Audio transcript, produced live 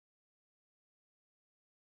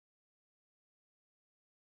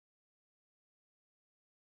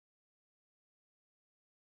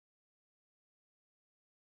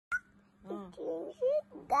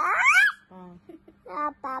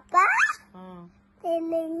Papa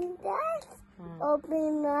telling us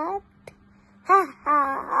open up. Ha ha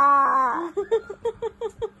ha.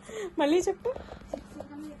 మళ్ళీ చెప్పు.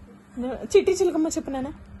 చిట్టి చిలకమ్మ చెప్పు నాన్న.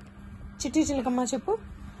 చిట్టి చిలకమ్మ చెప్పు.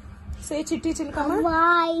 సే చిట్టి చిలకమ్మ.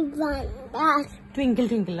 Why wonder? Twinkle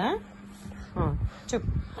twinkle. చెప్పు.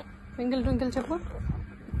 ట్వింకిల్ ట్వింకిల్ చెప్పు.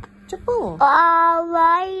 చెప్పు.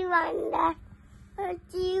 Why wonder?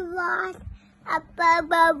 She was up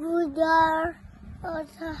above there.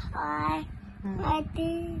 Also high. I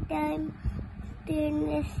think I'm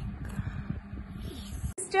finished.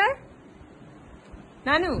 Minister?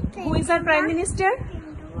 Nanu, who is our Prime Minister?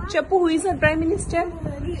 Chappu, who is our Prime Minister?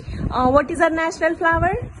 What is our national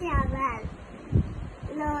flower?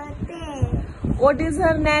 What is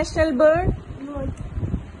our national bird?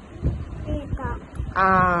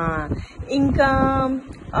 Inca.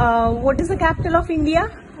 What is the capital of India?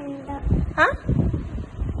 Huh?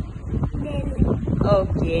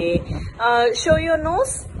 Okay. Show your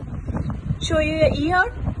nose. Show your ear.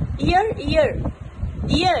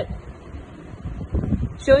 Ear.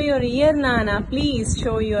 Show your ear, Nana. Please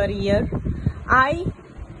show your ear. Eye.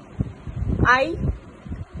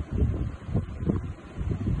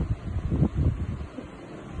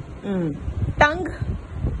 Tongue.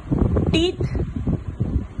 Teeth.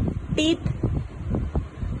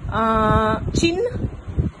 Chin.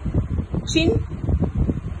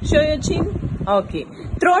 Show your chin. Okay.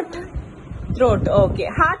 Throat. Okay.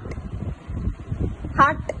 Heart.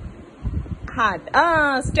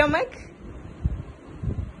 Stomach.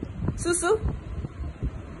 Susu.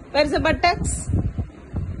 Where's the buttocks?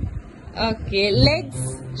 Okay. Legs.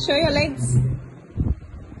 Show your legs.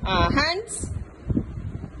 Hands.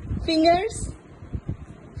 Fingers.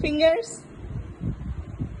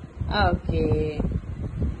 Okay.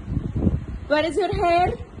 Where is your hair?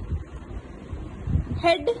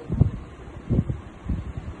 Head.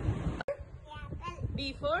 B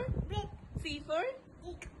for C for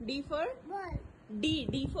D for D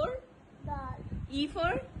for E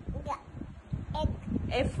for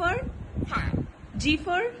F for G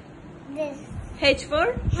for H for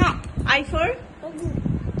I for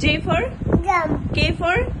J for K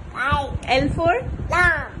for L for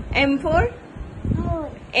M for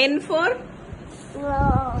N for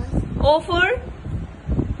O for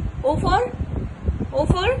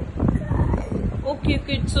okay,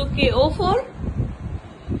 it's okay. O for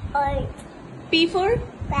P for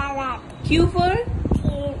Q for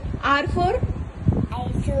R for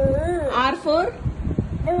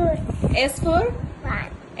S for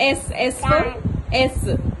S for S.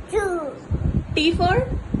 T for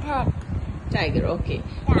tiger. Okay.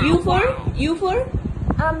 U for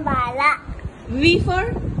umbrella. V for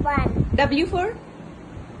W for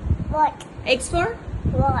X for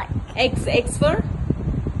X for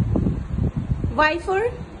Y for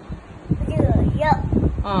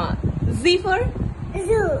Z for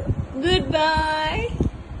zoo. goodbye.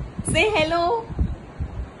 Say hello.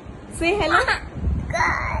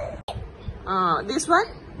 This one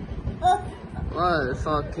wolf.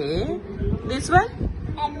 Okay. This one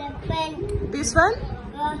Elephant. this one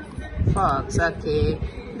fox. Okay.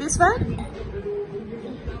 This one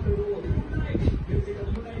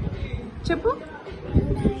చెప్పు.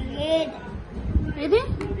 ఇది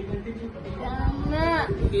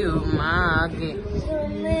Yuma. Okay.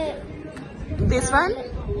 This one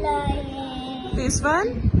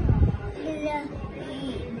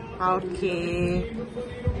okay.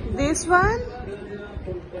 This one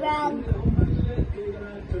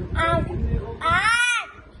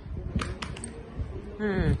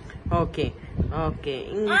okay.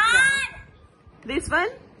 ఇంకా this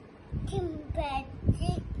one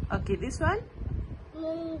okay. This one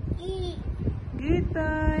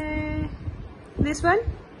goodbye. This one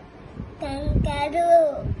kangaroo.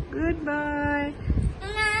 goodbye.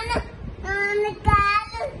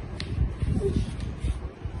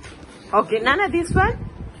 Okay, Nana, this one.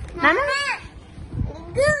 Nana.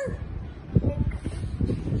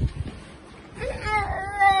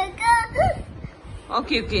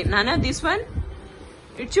 Okay. Nana, this one.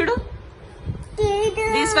 It should.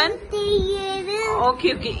 This one.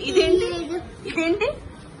 Okay. ఇదేంటి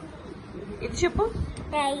ఇది చెప్పు.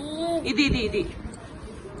 ఇది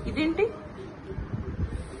ఇదేంటి.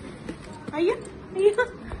 అయ్యా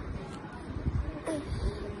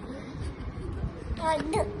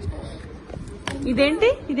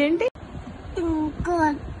ఇదేంటి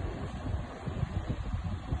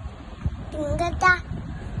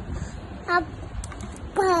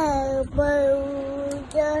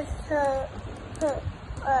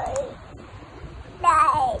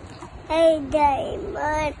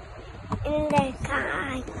Diamond. in the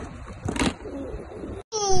sky.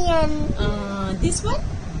 This one?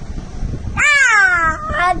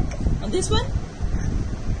 This one?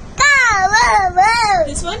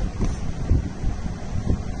 This one?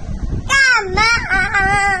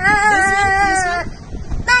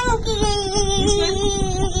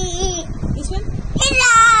 This one?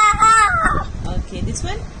 Okay, this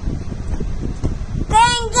one?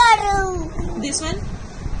 Kangaroo. This one?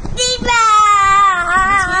 Zebra.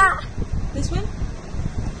 This one?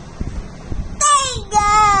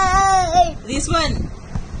 Tiger. This one?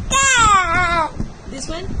 Cat. This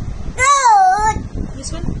one? Goat.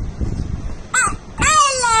 This one?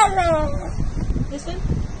 Elephant. This one?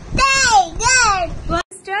 Tiger.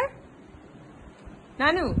 Minister?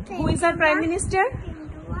 Nanu, who is our Prime Minister?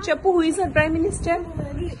 Chappu, who is our Prime Minister?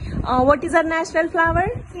 What is our national flower?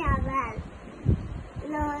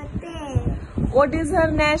 What is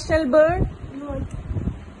her national bird?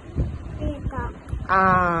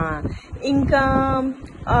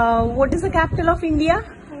 What is the capital of India?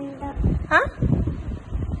 Huh?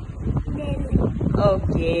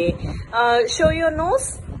 Okay. Show your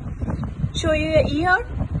nose. Show your ear.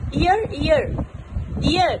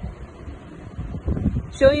 Ear.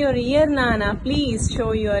 Show your ear, Nana. Please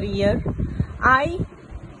show your ear. Eye.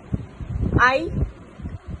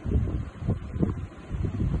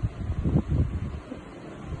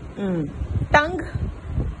 Tongue.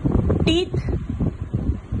 Teeth.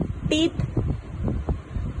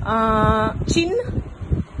 Chin.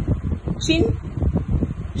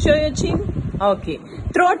 Show your chin. Okay.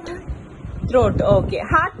 Throat. Okay.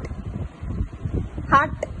 Heart.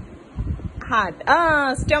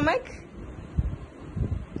 Stomach.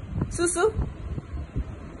 Susu.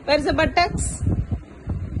 Where's the buttocks?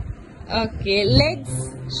 Okay.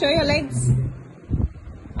 Legs. Show your legs.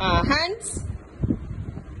 Hands.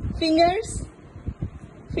 Fingers.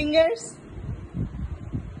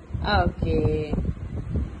 Okay.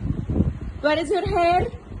 Where is your hair?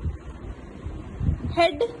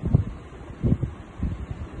 Head.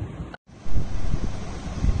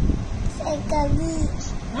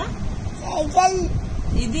 Huh? Cycle.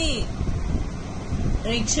 Idi.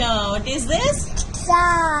 Rickshaw. What is this?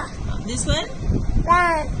 This one?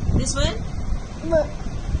 This one?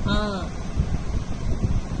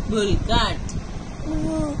 Bull.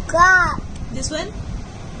 Cart. This one?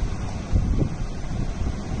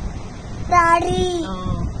 Daddy.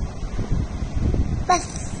 Bus.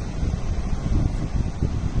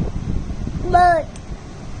 Bird.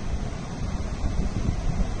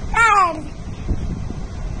 Car.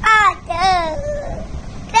 Otter.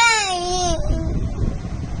 Train.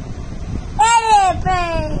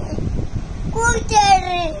 Elephant. Scooter.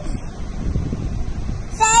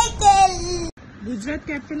 Cycle. Gujarat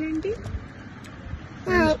capital enti?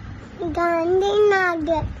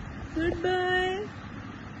 Gandhinagar. Goodbye.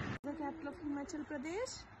 The capital of Himachal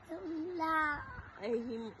Pradesh?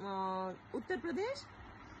 Uttar Pradesh?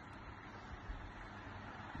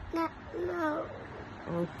 No.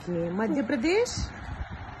 Okay. Madhya Pradesh?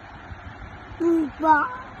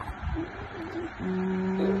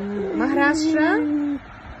 Maharashtra?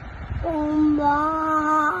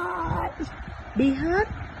 Bihar?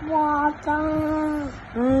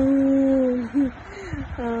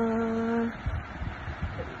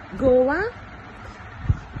 Goa?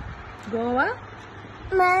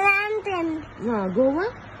 Melanton. Goa?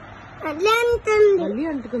 Melanton. Malli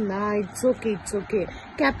antukunda. It's okay.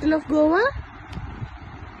 Capital of Goa?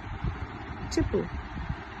 Cheppu.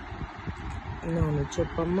 No,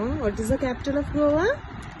 cheppamma. What is the capital of Goa?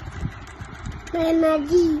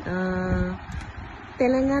 Panaji.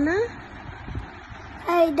 Telangana?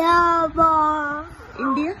 Hyderabad.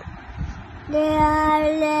 India?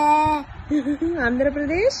 Delhi. Andhra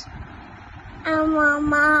Pradesh?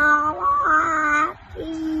 Amamawati.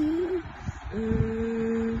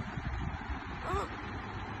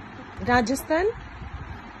 Rajasthan?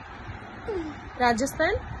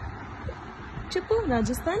 Cheppu,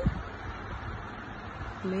 Rajasthan?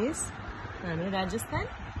 Place? Rajasthan?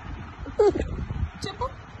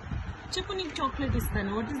 Cheppu, నీకు chocolate ఇస్తాను.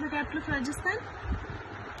 What is the capital of Rajasthan?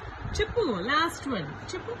 Cheppu, last one.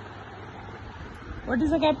 Cheppu. What is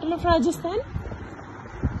the capital of Rajasthan?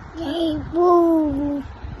 Jaipur.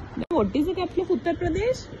 What is the capital of Uttar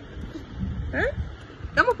Pradesh?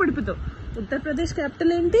 Come pudipito. Uttar Pradesh capital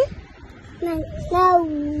enti?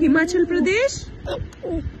 Himachal Pradesh?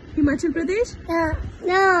 Himachal Pradesh?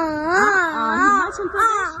 Himachal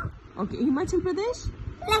Pradesh. Okay, Himachal Pradesh?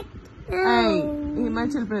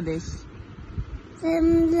 Himachal Pradesh.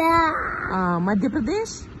 Simla. Madhya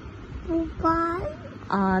Pradesh? Bhopal.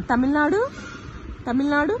 Tamil Nadu?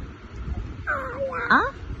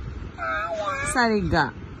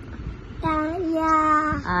 సరిగ్గా. Daya.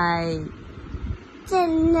 I.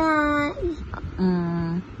 Chennai.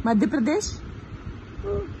 Madhya Pradesh.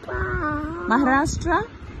 Upa. Maharashtra.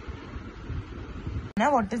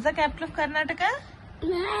 What is the capital of Karnataka?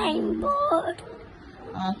 Mangalore.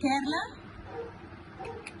 Kerala.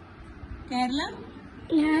 Kerala.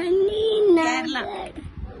 Nandinagar.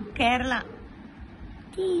 Kerala.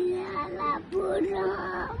 Tiralapuram.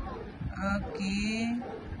 Okay.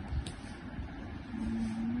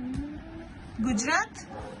 Gujarat.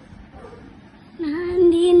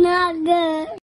 Nandinagar.